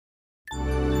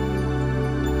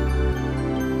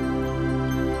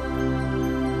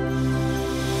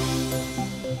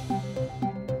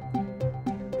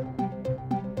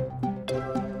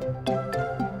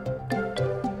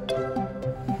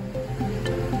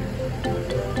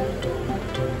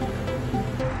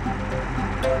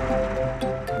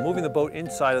boat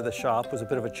inside of the shop was a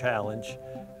bit of a challenge,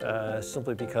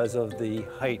 simply because of the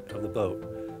height of the boat.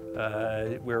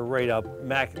 We were right up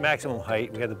maximum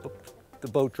height. We had the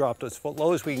boat dropped as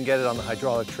low as we can get it on the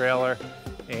hydraulic trailer,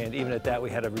 and even at that we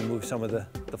had to remove some of the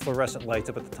fluorescent lights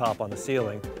up at the top on the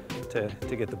ceiling to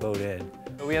get the boat in.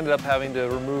 We ended up having to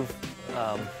remove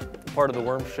part of the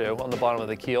worm shoe on the bottom of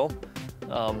the keel,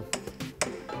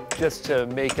 just to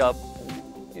make up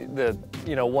the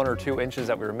 1 or 2 inches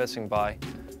that we were missing by.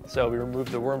 So we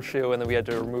removed the worm shoe, and then we had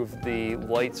to remove the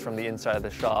lights from the inside of the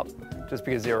shop, just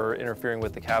because they were interfering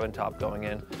with the cabin top going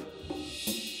in.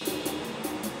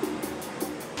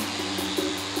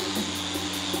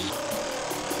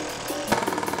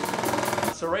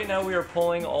 So right now we are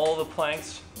pulling all the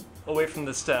planks away from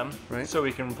the stem, right, so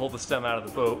we can pull the stem out of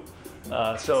the boat.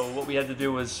 So what we had to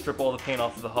do was strip all the paint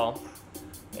off of the hull,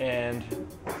 and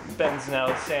Ben's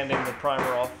now sanding the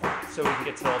primer off so we can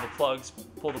get to all the plugs,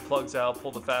 pull the plugs out,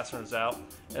 pull the fasteners out,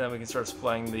 and then we can start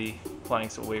splaying the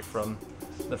planks away from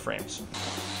the frames.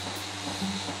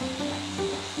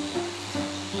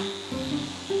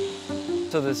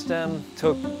 So the stem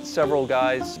took several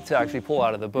guys to actually pull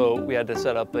out of the boat. We had to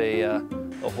set up a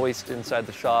hoist inside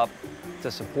the shop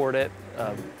to support it,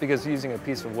 because using a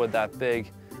piece of wood that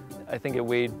big, I think it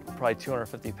weighed probably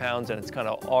 250 pounds, and it's kind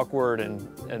of awkward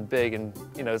and big, and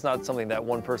it's not something that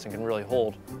one person can really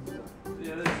hold.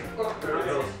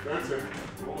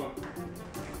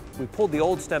 We pulled the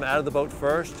old stem out of the boat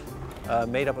first,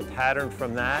 made up a pattern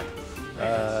from that,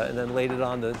 and then laid it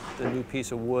on the new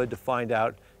piece of wood to find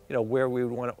out where we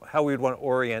would want how we would want to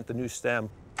orient the new stem.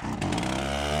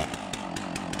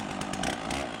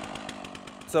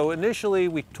 So initially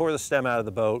we tore the stem out of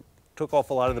the boat, took off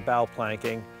a lot of the bow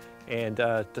planking, and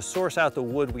to source out the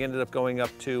wood we ended up going up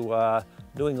to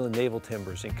New England Naval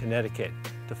Timbers in Connecticut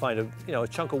to find a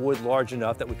chunk of wood large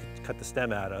enough that we could cut the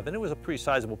stem out of. And it was a pretty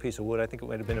sizable piece of wood. I think it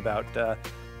might have been about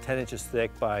 10 inches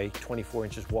thick by 24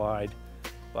 inches wide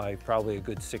by probably a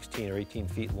good 16 or 18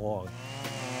 feet long.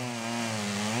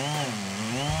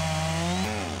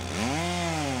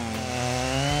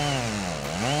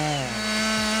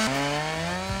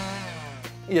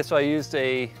 Yeah, so I used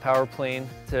a power plane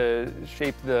to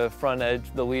shape the front edge,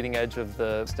 the leading edge of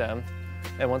the stem.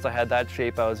 And once I had that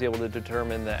shape, I was able to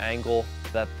determine the angle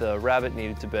that the rabbet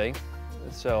needed to be.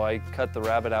 So I cut the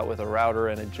rabbet out with a router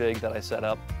and a jig that I set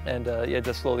up. And yeah,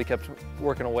 just slowly kept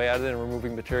working away at it and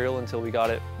removing material until we got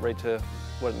it right to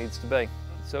what it needs to be.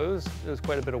 So it was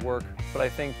quite a bit of work, but I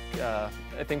think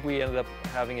we ended up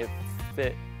having it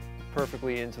fit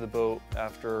perfectly into the boat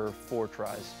after 4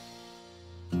 tries.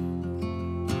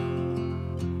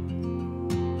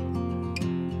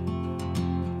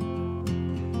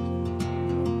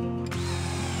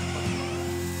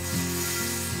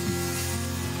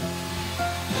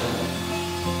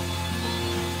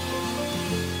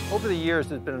 Over the years,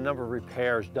 there's been a number of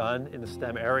repairs done in the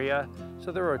stem area.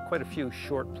 So there were quite a few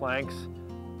short planks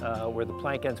where the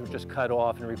plank ends were just cut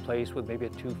off and replaced with maybe a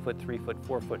 2-foot, 3-foot,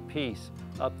 4-foot piece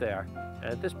up there.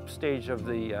 And at this stage of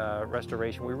the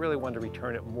restoration, we really wanted to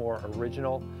return it more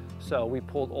original. So we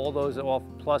pulled all those off,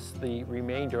 plus the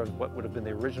remainder of what would have been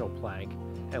the original plank,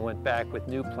 and went back with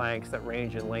new planks that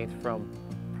range in length from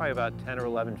probably about 10 or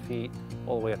 11 feet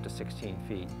all the way up to 16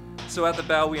 feet. So at the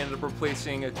bow, we ended up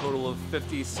replacing a total of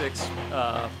 56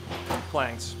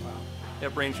 planks,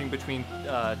 ranging between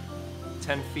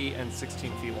 10 feet and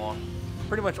 16 feet long.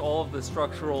 Pretty much all of the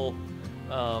structural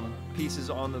pieces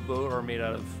on the boat are made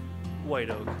out of white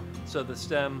oak. So the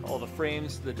stem, all the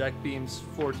frames, the deck beams,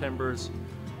 floor timbers,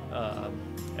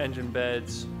 engine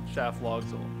beds, shaft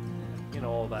logs,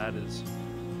 all that is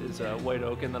white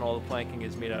oak, and then all the planking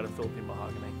is made out of Philippine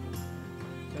mahogany.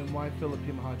 And why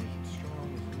Philippine mahogany?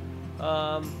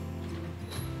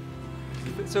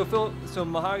 So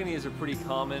mahogany is a pretty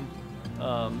common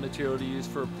material to use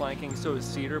for planking. So is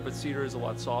cedar, but cedar is a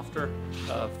lot softer.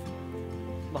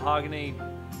 Mahogany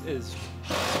is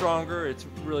stronger. It's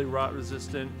really rot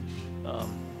resistant.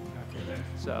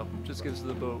 So just gives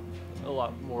the boat a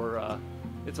lot more.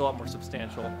 It's a lot more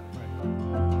substantial.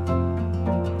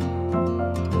 Right.